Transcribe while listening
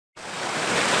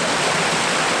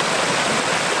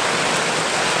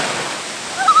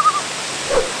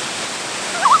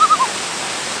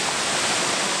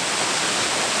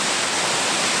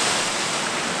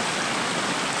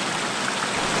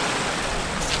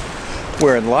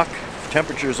We're in luck.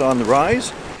 Temperature's on the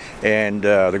rise, and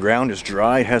the ground is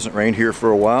dry. It hasn't rained here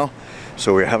for a while,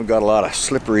 so we haven't got a lot of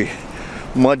slippery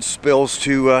mud spills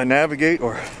to navigate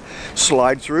or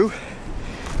slide through.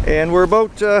 And we're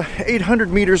about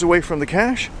 800 meters away from the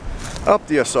cache, up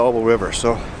the Ausable River,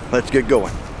 so let's get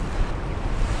going.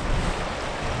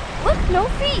 Look, no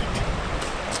feet.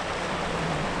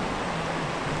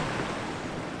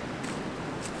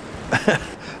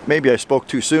 Maybe I spoke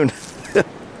too soon.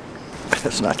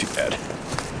 That's not too bad.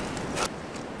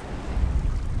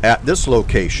 At this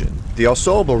location, the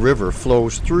Ausable River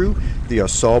flows through the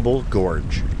Ausable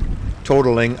Gorge.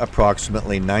 Totaling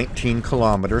approximately 19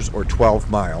 kilometers or 12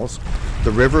 miles,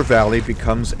 the river valley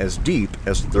becomes as deep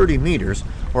as 30 meters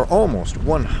or almost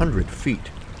 100 feet.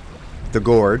 The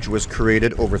gorge was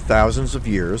created over thousands of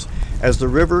years as the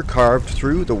river carved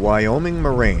through the Wyoming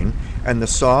moraine and the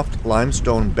soft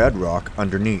limestone bedrock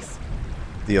underneath.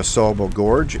 The Ausable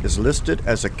Gorge is listed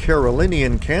as a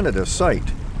Carolinian Canada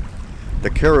site. The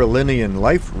Carolinian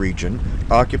Life region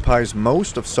occupies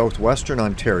most of southwestern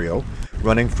Ontario,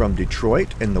 running from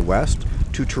Detroit in the west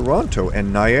to Toronto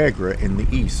and Niagara in the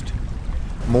east.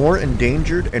 More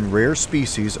endangered and rare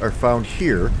species are found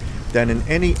here than in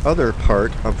any other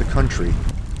part of the country.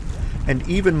 And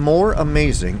even more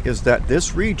amazing is that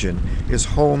this region is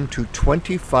home to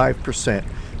 25%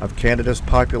 of Canada's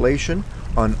population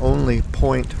on only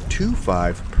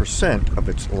 0.25% of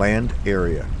its land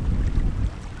area.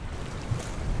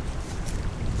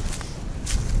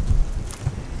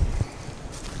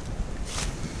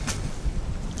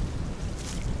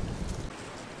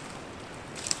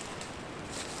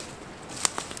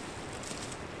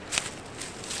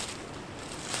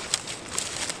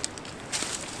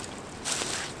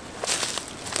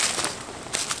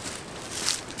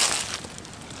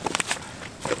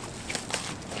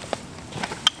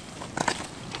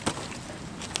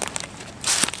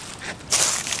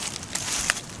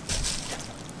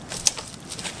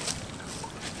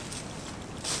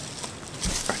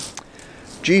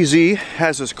 GZ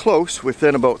has us close,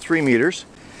 within about 3 meters,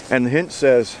 and the hint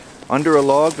says, under a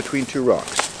log between two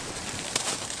rocks.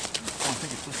 Oh, I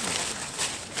think it's this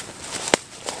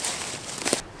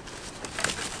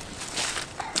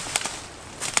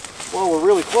one. Well, we're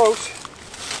really close.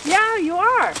 Yeah, you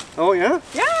are. Oh, yeah?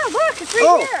 Yeah, look, it's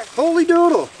right here. Holy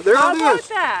doodle. There How it about is.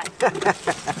 that?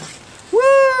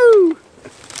 Woo!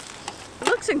 It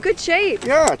looks in good shape.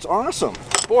 Yeah, it's awesome.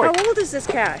 Boy. How old is this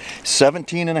cache?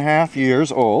 17 and a half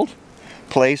years old.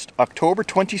 Placed October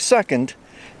 22nd,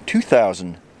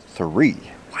 2003.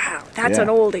 Wow, that's Yeah. an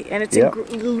oldie. And it's Yep.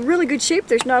 in really good shape.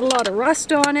 There's not a lot of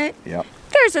rust on it. Yep.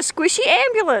 There's a squishy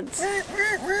ambulance.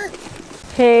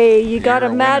 Hey, you got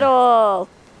You're a a medal.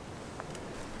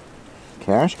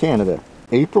 Cache Canada,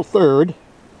 April 3rd,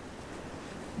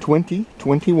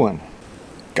 2021.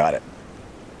 Got it.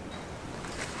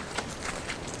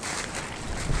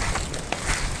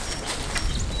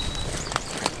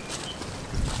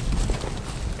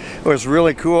 It was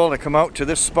really cool to come out to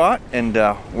this spot and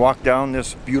walk down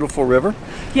this beautiful river.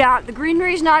 Yeah, the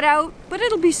greenery's not out, but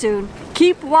it'll be soon.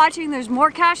 Keep watching, there's more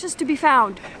caches to be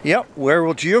found. Yep, where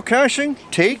will geocaching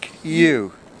take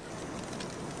you?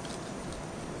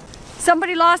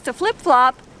 Somebody lost a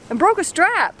flip-flop and broke a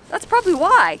strap. That's probably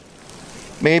why.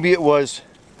 Maybe it was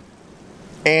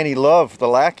Annie Love, the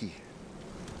lackey.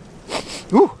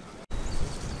 Ooh.